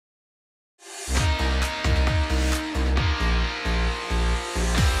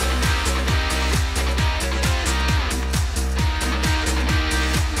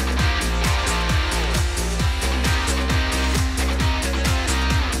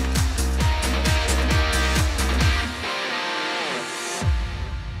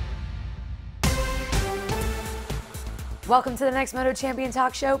Welcome to the next Moto Champion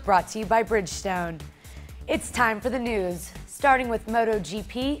Talk Show, brought to you by Bridgestone. It's time for the news. Starting with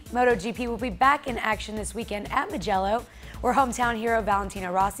MotoGP. MotoGP will be back in action this weekend at Mugello, where hometown hero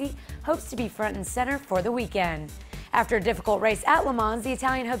Valentino Rossi hopes to be front and center for the weekend. After a difficult race at Le Mans, the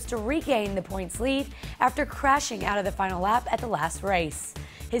Italian hopes to regain the points lead after crashing out of the final lap at the last race.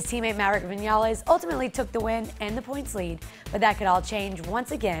 His teammate Maverick Vinales ultimately took the win and the points lead, but that could all change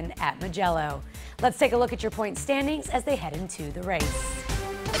once again at Mugello. Let's take a look at your point standings as they head into the race.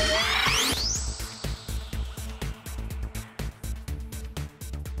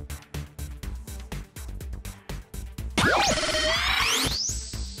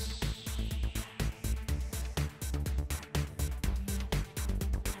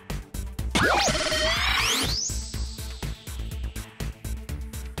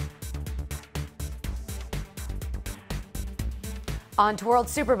 On to World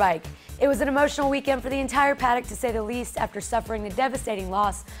Superbike. It was an emotional weekend for the entire paddock, to say the least, after suffering the devastating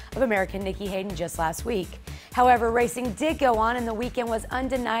loss of American Nicky Hayden just last week. However, racing did go on, and the weekend was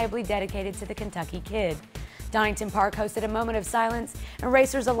undeniably dedicated to the Kentucky Kid. Donington Park hosted a moment of silence, and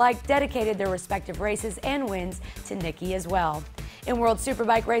racers alike dedicated their respective races and wins to Nicky as well. In World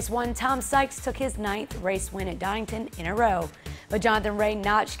Superbike Race 1, Tom Sykes took his 9th race win at Donington in a row. But Jonathan Rea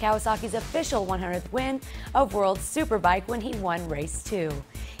notched Kawasaki's official 100th win of World Superbike when he won Race 2.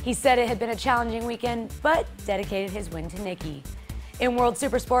 He said it had been a challenging weekend, but dedicated his win to Nicky. In World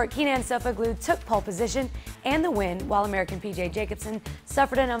Supersport, Kenan Sofuoglu took pole position and the win, while American P.J. Jacobsen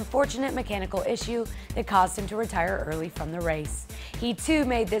suffered an unfortunate mechanical issue that caused him to retire early from the race. He too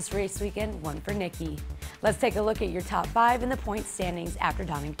made this race weekend one for Nicky. Let's take a look at your top 5 in the point standings after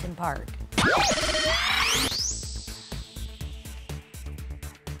Donington Park.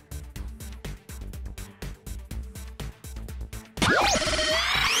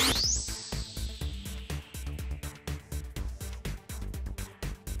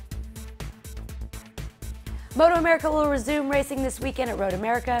 Moto America will resume racing this weekend at Road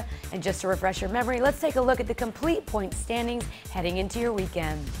America, and just to refresh your memory, let's take a look at the complete point standings heading into your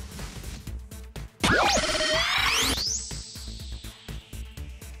weekend.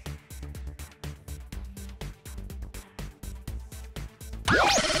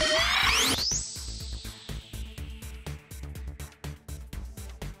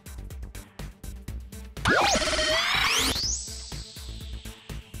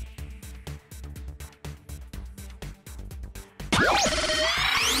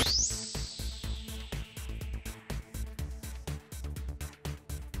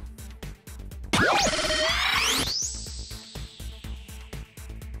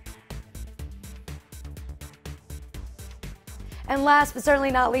 And last but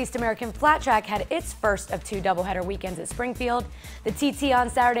certainly not least, American Flat Track had its first of 2 doubleheader weekends at Springfield. The TT on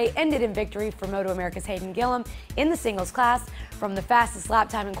Saturday ended in victory for Moto America's Hayden Gillum in the singles class, from the fastest lap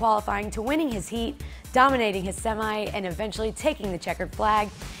time in qualifying to winning his heat, dominating his semi, and eventually taking the checkered flag.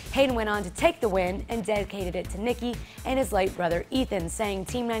 Hayden went on to take the win and dedicated it to Nicky and his late brother Ethan, saying,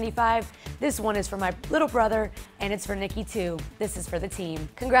 "Team 95, this one is for my little brother, and it's for Nicky too. This is for the team."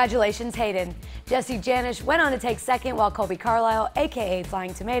 Congratulations, Hayden. Jesse Janisch went on to take second, while Kolby Carlile, aka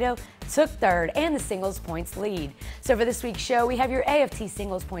Flying Tomato, took third and the singles points lead. So for this week's show, we have your AFT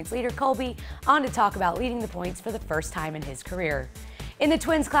singles points leader, Kolby, on to talk about leading the points for the first time in his career. In the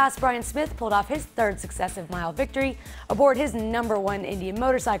twins class, Brian Smith pulled off his 3rd successive mile victory aboard his #1 Indian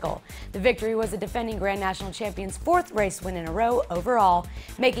motorcycle. The victory was the defending Grand National Champion's 4th race win in a row overall,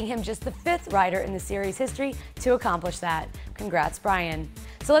 making him just the 5th rider in the series history to accomplish that. Congrats, Brian.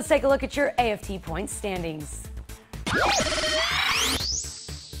 So let's take a look at your AFT points standings.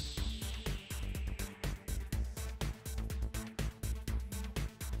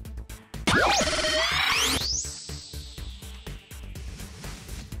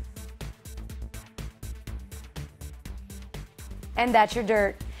 And that's your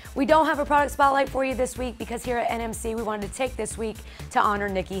dirt. We don't have a product spotlight for you this week because here at NMC we wanted to take this week to honor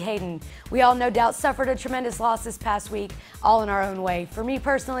Nicky Hayden. We all no doubt suffered a tremendous loss this past week, all in our own way. For me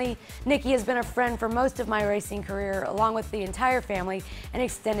personally, Nicky has been a friend for most of my racing career, along with the entire family and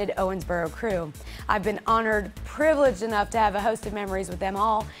extended Owensboro crew. I've been honored, privileged enough to have a host of memories with them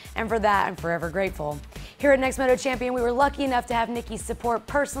all, and for that I'm forever grateful. Here at Next Moto Champion, we were lucky enough to have Nicky's support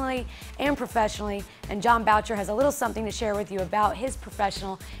personally and professionally, and John Boucher has a little something to share with you about his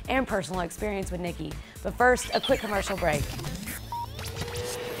professional and personal experience with Nicky. But first, a quick commercial break.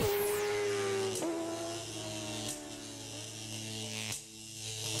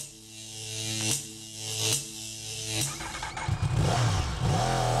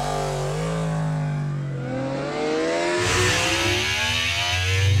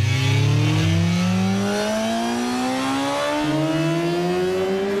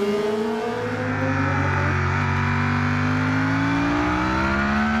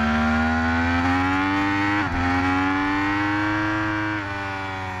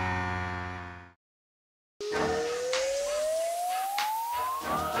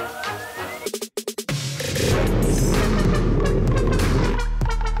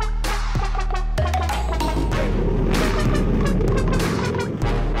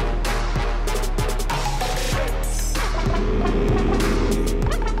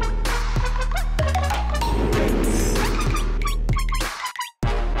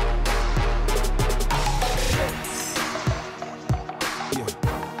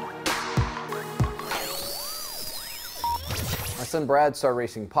 son Brad started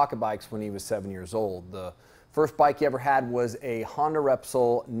racing pocket bikes when he was 7 years old. The first bike he ever had was a Honda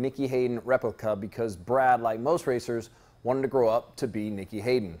Repsol Nicky Hayden replica because Brad, like most racers, wanted to grow up to be Nicky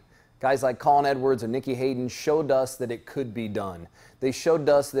Hayden. Guys like Colin Edwards and Nicky Hayden showed us that it could be done. They showed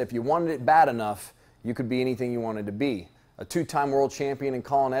us that if you wanted it bad enough, you could be anything you wanted to be. A two-time world champion in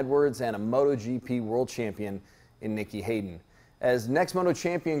Colin Edwards and a MotoGP world champion in Nicky Hayden. As Next Moto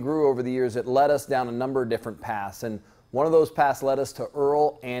Champion grew over the years, it led us down a number of different paths, and one of those paths led us to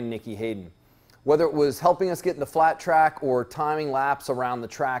Earl and Nicky Hayden. Whether it was helping us get into flat track or timing laps around the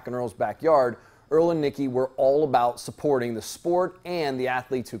track in Earl's backyard, Earl and Nicky were all about supporting the sport and the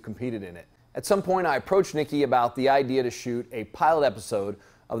athletes who competed in it. At some point, I approached Nicky about the idea to shoot a pilot episode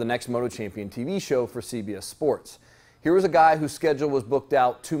of the Next Moto Champion TV show for CBS Sports. Here was a guy whose schedule was booked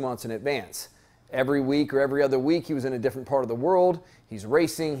out 2 months in advance. Every week or every other week, he was in a different part of the world. He's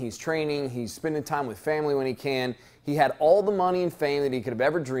racing, he's training, he's spending time with family when he can. He had all the money and fame that he could have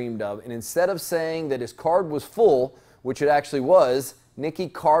ever dreamed of, and instead of saying that his card was full, which it actually was, Nicky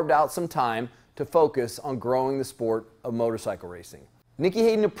carved out some time to focus on growing the sport of motorcycle racing. Nicky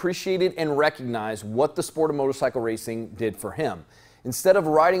Hayden appreciated and recognized what the sport of motorcycle racing did for him. Instead of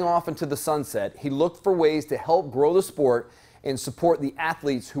riding off into the sunset, he looked for ways to help grow the sport and support the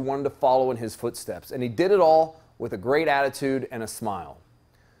athletes who wanted to follow in his footsteps. And he did it all with a great attitude and a smile.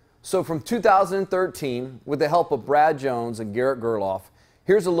 So from 2013, with the help of Brad Jones and Garrett Gerloff,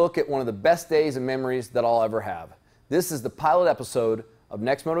 here's a look at one of the best days and memories that I'll ever have. This is the pilot episode of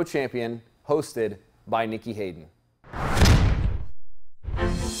Next Moto Champion, hosted by Nicky Hayden.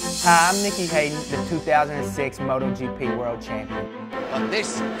 Hi, I'm Nicky Hayden, the 2006 MotoGP World Champion. But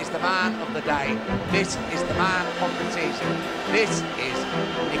this is the man of the day. This is the man of the season. This is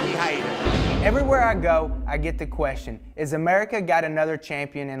Nicky Hayden. Everywhere I go, I get the question, is America got another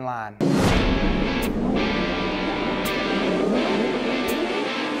champion in line?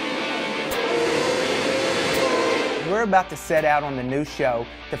 We're about to set out on the new show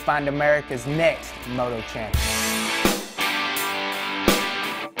to find America's next Moto champion.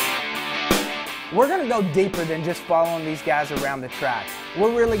 We're going to go deeper than just following these guys around the track.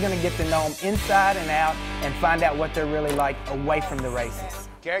 We're really going to get to know them inside and out and find out what they're really like away from the races.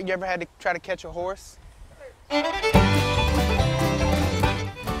 Garrett, you ever had to try to catch a horse? I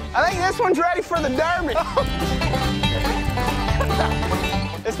think this one's ready for the Derby.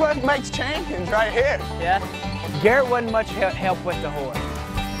 It's what makes champions right here. Yeah? Garrett wasn't much help with the horse.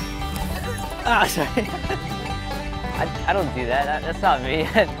 Oh, sorry. I don't do that. That's not me.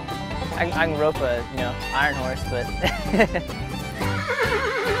 I can rope a, iron horse, but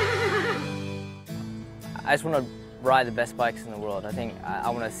I just want to ride the best bikes in the world. I think I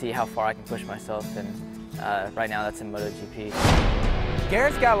want to see how far I can push myself, and right now that's in MotoGP.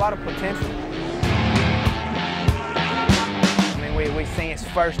 Garrett's got a lot of potential. I mean, we've seen his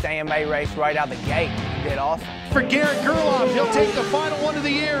first AMA race right out the gate. He did awesome. For Garrett Gerloff, he'll take the final one of the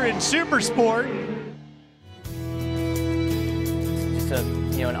year in Supersport.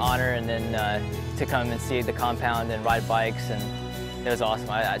 An honor, and then to come and see the compound and ride bikes, and it was awesome.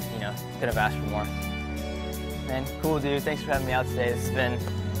 I couldn't have asked for more. Man, cool dude. Thanks for having me out today. This has been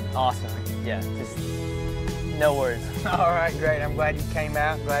awesome. Yeah, just no words. All right, great. I'm glad you came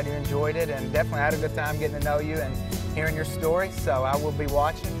out. Glad you enjoyed it, and definitely had a good time getting to know you and hearing your story. So I will be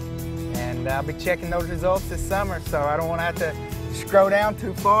watching, and I'll be checking those results this summer. So I don't want to have to scroll down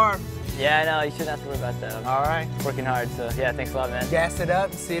too far. Yeah, no, you shouldn't have to worry about that. All right. Working hard, so yeah, thanks a lot, man. Gas it up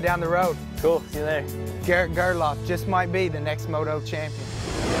and see you down the road. Cool, see you later. Garrett Gerloff just might be the next Moto champion.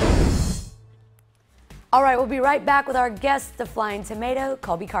 All right, we'll be right back with our guest, the Flying Tomato,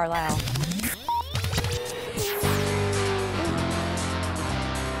 Kolby Carlile.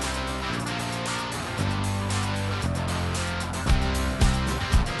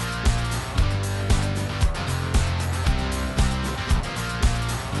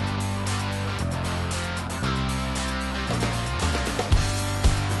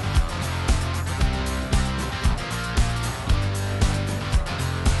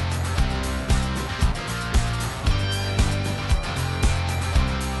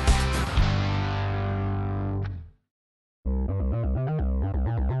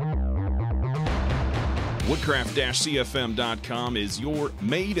 Woodcraft-CFM.com is your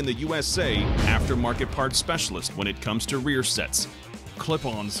made-in-the-USA aftermarket parts specialist when it comes to rear sets,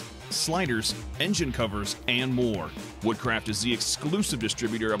 clip-ons, sliders, engine covers, and more. Woodcraft is the exclusive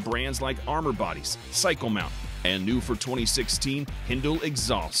distributor of brands like Armor Bodies, Cycle Mount, and new for 2016, Hindle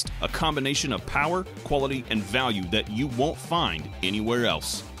Exhaust, a combination of power, quality, and value that you won't find anywhere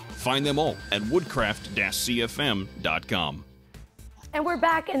else. Find them all at woodcraft-CFM.com. And we're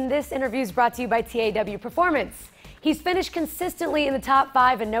back, and this interview is brought to you by TAW Performance. He's finished consistently in the top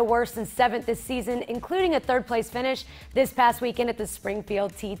 5 and no worse than 7th this season, including a 3rd-place finish this past weekend at the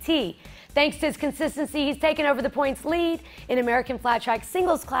Springfield TT. Thanks to his consistency, he's taken over the points lead in American Flat Track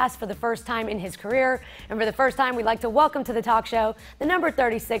singles class for the first time in his career. And for the first time, we'd like to welcome to the talk show the number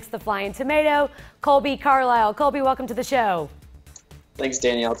 36, the Flying Tomato, Kolby Carlile. Kolby, welcome to the show. Thanks,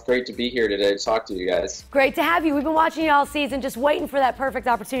 Danielle. It's great to be here today to talk to you guys. Great to have you. We've been watching you all season, just waiting for that perfect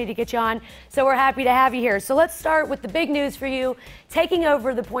opportunity to get you on. So we're happy to have you here. So let's start with the big news for you, taking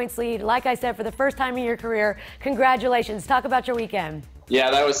over the points lead, like I said, for the first time in your career. Congratulations. Talk about your weekend. Yeah,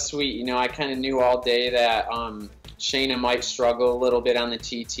 that was sweet. You know, I kind of knew all day that Shayna might struggle a little bit on the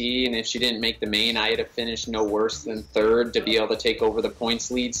TT, and if she didn't make the main, I had to finish no worse than 3rd to be able to take over the points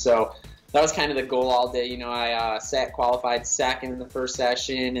lead. So that was kind of the goal all day. You know, I qualified 2nd in the first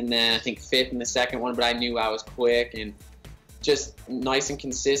session, and then I think 5th in the second one, but I knew I was quick and just nice and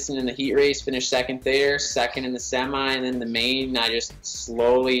consistent in the heat race. Finished 2nd there, 2nd in the semi, and then the main, I just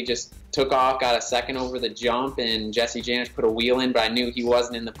slowly just took off, got a 2nd over the jump, and Jesse Janish put a wheel in, but I knew he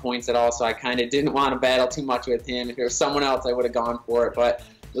wasn't in the points at all, so I kind of didn't want to battle too much with him. If it was someone else, I would have gone for it, but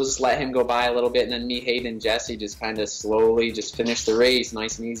we'll just let him go by a little bit, and then me, Hayden, and Jesse just kind of slowly just finished the race,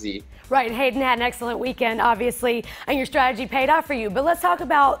 nice and easy. Right, and Hayden had an excellent weekend, obviously, and your strategy paid off for you. But let's talk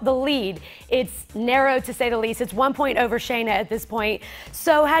about the lead. It's narrow, to say the least. It's 1 point over Shayna at this point.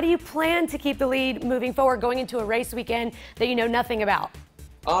 So how do you plan to keep the lead moving forward, going into a race weekend that you know nothing about?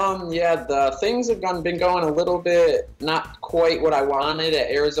 Yeah, the things have been going a little bit not quite what I wanted at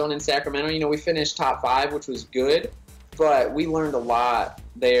Arizona and Sacramento. You know, we finished top 5, which was good, but we learned a lot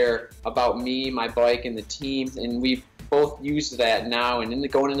there about me, my bike, and the team, and we've both used that now.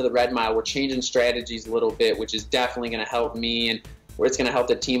 And going into the Red Mile, we're changing strategies a little bit, which is definitely going to help me, and it's going to help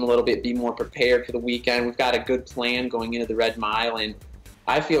the team a little bit be more prepared for the weekend. We've got a good plan going into the Red Mile, and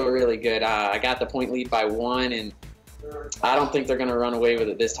I feel really good. I got the point lead by 1, and I don't think they're going to run away with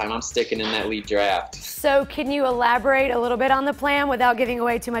it this time. I'm sticking in that lead draft. So can you elaborate a little bit on the plan without giving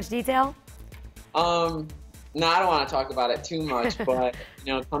away too much detail? No, I don't want to talk about it too much, but,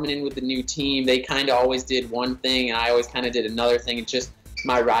 you know, coming in with the new team, they kind of always did one thing, and I always kind of did another thing. It's just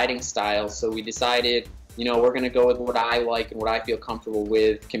my riding style. So we decided, you know, we're going to go with what I like and what I feel comfortable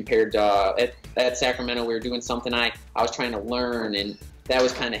with compared to at Sacramento. We were doing something I was trying to learn, and that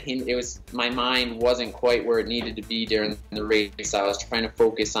was kind of my mind wasn't quite where it needed to be during the race. I was trying to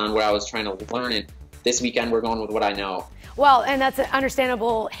focus on what I was trying to learn, and this weekend we're going with what I know. Well, and that's an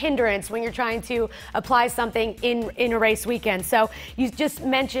understandable hindrance when you're trying to apply something in a race weekend. So you just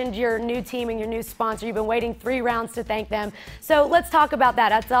mentioned your new team and your new sponsor. You've been waiting 3 rounds to thank them. So let's talk about that.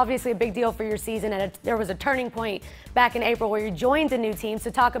 That's obviously a big deal for your season, and there was a turning point back in April where you joined a new team. So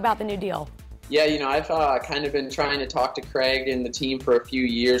talk about the new deal. Yeah, you know, I've kind of been trying to talk to Craig and the team for a few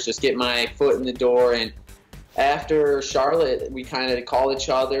years, just get my foot in the door. And after Charlotte, we kind of called each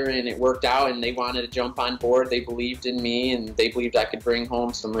other, and it worked out, and they wanted to jump on board. They believed in me, and they believed I could bring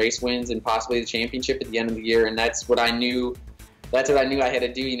home some race wins and possibly the championship at the end of the year, and that's what I knew. That's what I knew I had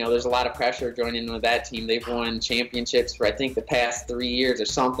to do. You know, there's a lot of pressure joining with that team. They've won championships for, I think, the past 3 years or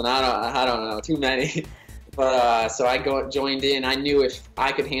something. I don't know, too many. But so I joined in. I knew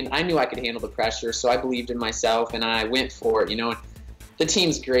I could handle the pressure, so I believed in myself, and I went for it. You know, the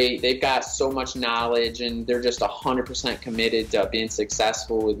team's great. They've got so much knowledge, and they're just 100% committed to being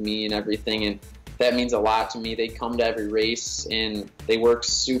successful with me and everything, and that means a lot to me. They come to every race, and they work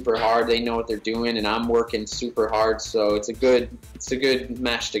super hard. They know what they're doing, and I'm working super hard, so it's a good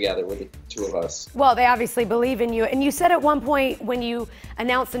mesh together with the two of us. Well, they obviously believe in you, and you said at one point when you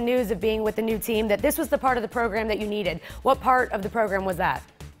announced the news of being with the new team that this was the part of the program that you needed. What part of the program was that?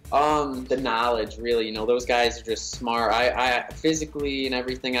 The knowledge, really. You know, those guys are just smart. I physically and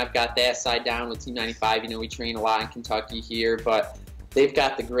everything, I've got that side down with Team 95. You know, we train a lot in Kentucky here, but they've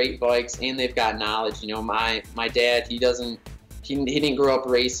got the great bikes and they've got knowledge. You know, my dad, he didn't grow up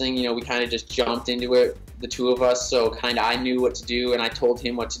racing. You know, we kind of just jumped into it, the two of us. So kind of I knew what to do, and I told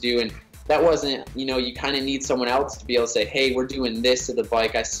him what to do. And that wasn't, you know, you kind of need someone else to be able to say, hey, we're doing this to the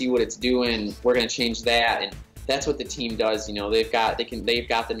bike. I see what it's doing. We're going to change that. And that's what the team does. You know, they've got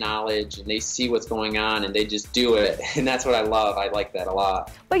the knowledge, and they see what's going on, and they just do it. And that's what I love. I like that a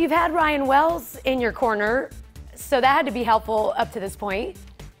lot. Well, you've had Ryan Wells in your corner, so that had to be helpful up to this point.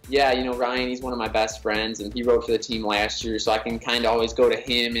 Yeah, you know, Ryan, he's one of my best friends, and he rode for the team last year, so I can kind of always go to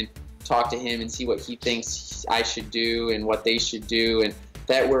him and talk to him and see what he thinks I should do and what they should do. And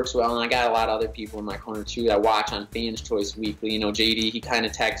that works well. And I got a lot of other people in my corner too that I watch on Fans Choice Weekly. You know, JD, he kind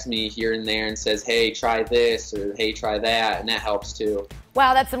of texts me here and there and says, hey, try this, or hey, try that, and that helps too.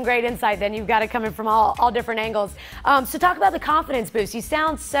 Wow, that's some great insight then. You've got it coming from all different angles. So talk about the confidence boost. You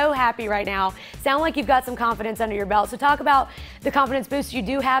sound so happy right now. Sound like you've got some confidence under your belt. So talk about the confidence boost you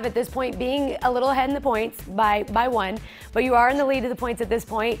do have at this point, being a little ahead in the points by one, but you are in the lead of the points at this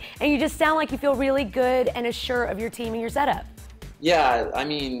point, and you just sound like you feel really good and assured of your team and your setup. Yeah, I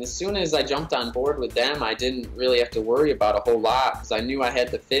mean, as soon as I jumped on board with them, I didn't really have to worry about a whole lot because I knew I had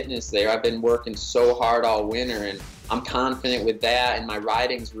the fitness there. I've been working so hard all winter, and I'm confident with that, and my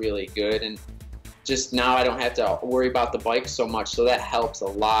riding's really good. And just now I don't have to worry about the bike so much, so that helps a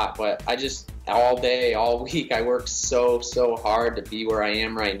lot. But I just, all day, all week, I work so hard to be where I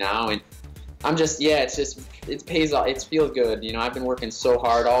am right now. And I'm just, yeah, it pays off. It feels good. You know, I've been working so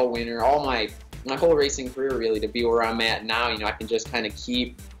hard all winter, all my whole racing career really, to be where I'm at now. You know, I can just kind of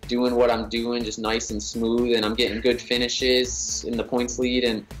keep doing what I'm doing, just nice and smooth, and I'm getting good finishes in the points lead,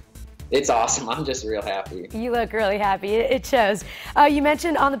 and it's awesome. I'm just real happy. You look really happy. It shows. You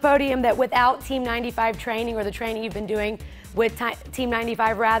mentioned on the podium that without Team 95 training, or the training you've been doing with Team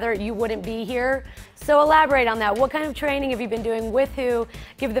 95 rather, you wouldn't be here. So elaborate on that. What kind of training have you been doing with who?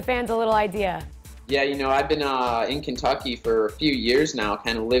 Give the fans a little idea. Yeah, you know, I've been in Kentucky for a few years now,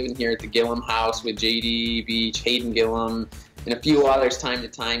 kind of living here at the Gillum house with JD, Beach, Hayden Gillum, and a few others time to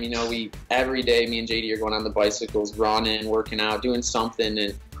time. You know, every day me and JD are going on the bicycles, running, working out, doing something,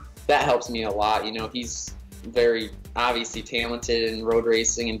 and that helps me a lot. You know, he's very obviously talented in road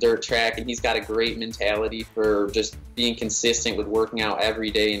racing and dirt track, and he's got a great mentality for just being consistent with working out every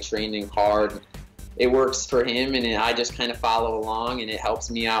day and training hard. It works for him, and I just kind of follow along, and it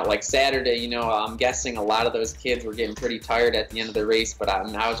helps me out. Like Saturday, you know, I'm guessing a lot of those kids were getting pretty tired at the end of the race, but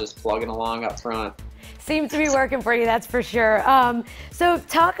I was just plugging along up front. Seems to be working for you, that's for sure. So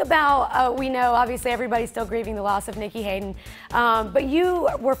talk about, we know obviously everybody's still grieving the loss of Nicky Hayden, but you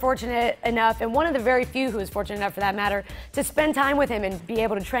were fortunate enough, and one of the very few who was fortunate enough for that matter, to spend time with him and be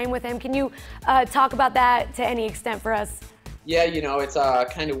able to train with him. Can you talk about that to any extent for us? Yeah, you know, it's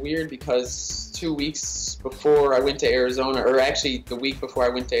kind of weird because 2 weeks before I went to Arizona, or actually the week before I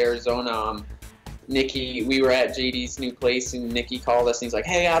went to Arizona, Nicky, we were at JD's new place, and Nicky called us, and he's like,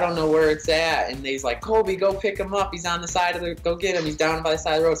 hey, I don't know where it's at. And he's like, Kolby, go pick him up. He's on the side of the, go get him. He's down by the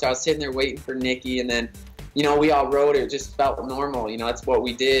side of the road. So I was sitting there waiting for Nicky, and then, you know, we all rode. It just felt normal. You know, that's what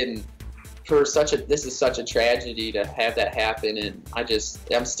we did. And for this is such a tragedy to have that happen. And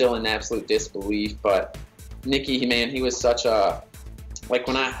I'm still in absolute disbelief. But Nicky, man, he was such a, like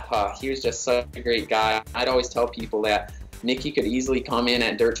he was just such a great guy. I'd always tell people that Nicky could easily come in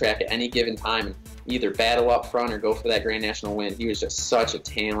at dirt track at any given time and either battle up front or go for that Grand National win. He was just such a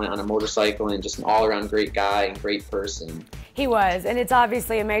talent on a motorcycle and just an all-around great guy and great person. He was, and it's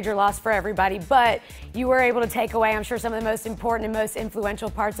obviously a major loss for everybody, but you were able to take away, I'm sure, some of the most important and most influential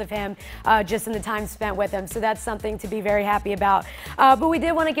parts of him just in the time spent with him. So that's something to be very happy about. But we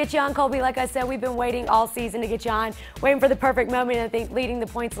did want to get you on, Kolby. Like I said, we've been waiting all season to get you on, waiting for the perfect moment. And I think leading the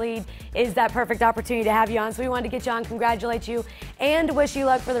points lead is that perfect opportunity to have you on. So we wanted to get you on, congratulate you, and wish you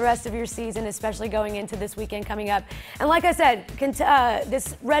luck for the rest of your season, especially going into this weekend coming up. And like I said,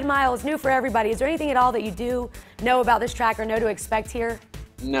 this Red Mile is new for everybody. Is there anything at all that you do know about this track or know to expect here?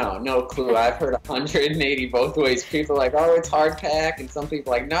 No clue. I've heard 180 both ways. People are like, oh, it's hard pack, and some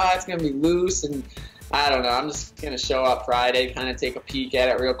people are like, no, it's going to be loose, and I don't know. I'm just going to show up Friday, kind of take a peek at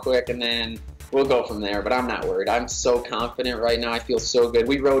it real quick, and then we'll go from there. But I'm not worried. I'm so confident right now. I feel so good.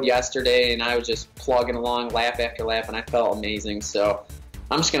 We rode yesterday, and I was just plugging along lap after lap, and I felt amazing. So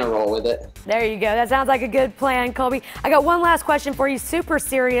I'm just going to roll with it. There you go. That sounds like a good plan, Kolby. I got one last question for you, super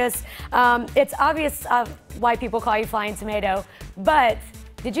serious. It's obvious why people call you Flying Tomato, but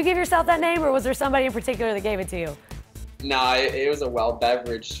did you give yourself that name, or was there somebody in particular that gave it to you? No, it was a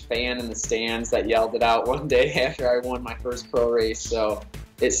well-beveraged fan in the stands that yelled it out one day after I won my first pro race, so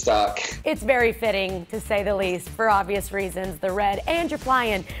it stuck. It's very fitting, to say the least, for obvious reasons. The red, and you're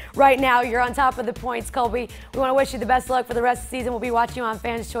flying. Right now, you're on top of the points, Kolby. We want to wish you the best luck for the rest of the season. We'll be watching you on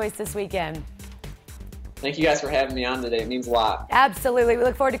Fans Choice this weekend. Thank you guys for having me on today. It means a lot. Absolutely. We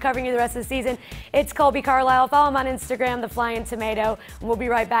look forward to covering you the rest of the season. It's Kolby Carlile. Follow him on Instagram, The Flying Tomato. And we'll be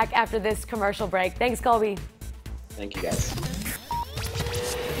right back after this commercial break. Thanks, Kolby. Thank you, guys.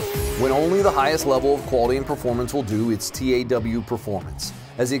 When only the highest level of quality and performance will do, it's TAW Performance.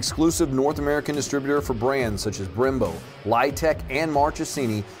 As the exclusive North American distributor for brands such as Brembo, Litec, and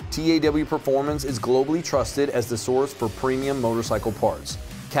Marchesini, TAW Performance is globally trusted as the source for premium motorcycle parts.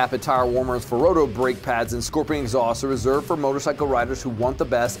 Capit tire warmers for roto brake pads and Scorpion exhausts are reserved for motorcycle riders who want the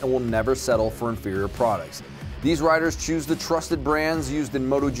best and will never settle for inferior products. These riders choose the trusted brands used in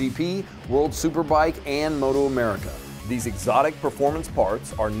MotoGP, World Superbike, and Moto America. These exotic performance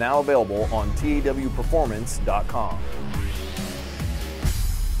parts are now available on TAWperformance.com.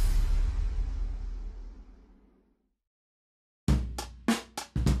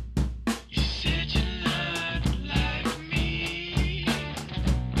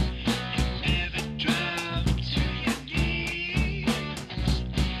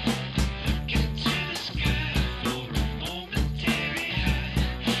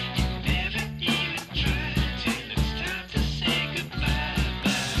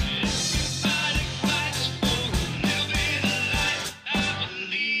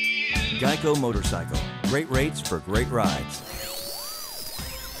 Geico Motorcycle. Great rates for great rides.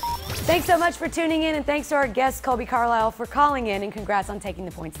 Thanks so much for tuning in, and thanks to our guest Kolby Carlile for calling in, and congrats on taking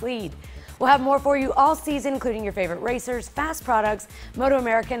the points lead. We'll have more for you all season, including your favorite racers, fast products, Moto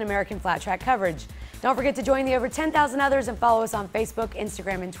America, and American Flat Track coverage. Don't forget to join the over 10,000 others and follow us on Facebook,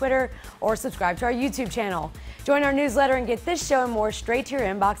 Instagram, and Twitter, or subscribe to our YouTube channel. Join our newsletter and get this show and more straight to your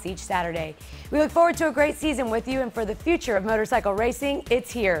inbox each Saturday. We look forward to a great season with you, and for the future of motorcycle racing,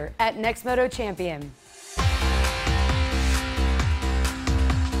 it's here at Next Moto Champion.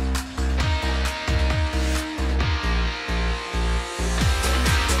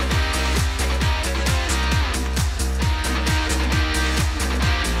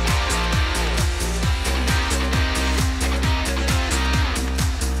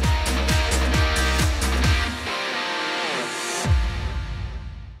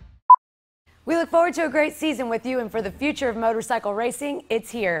 We look forward to a great season with you, and for the future of motorcycle racing,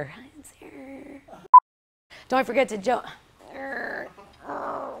 it's here. It's here. Don't forget to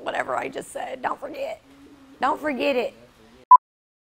whatever I just said. Don't forget. Don't forget it.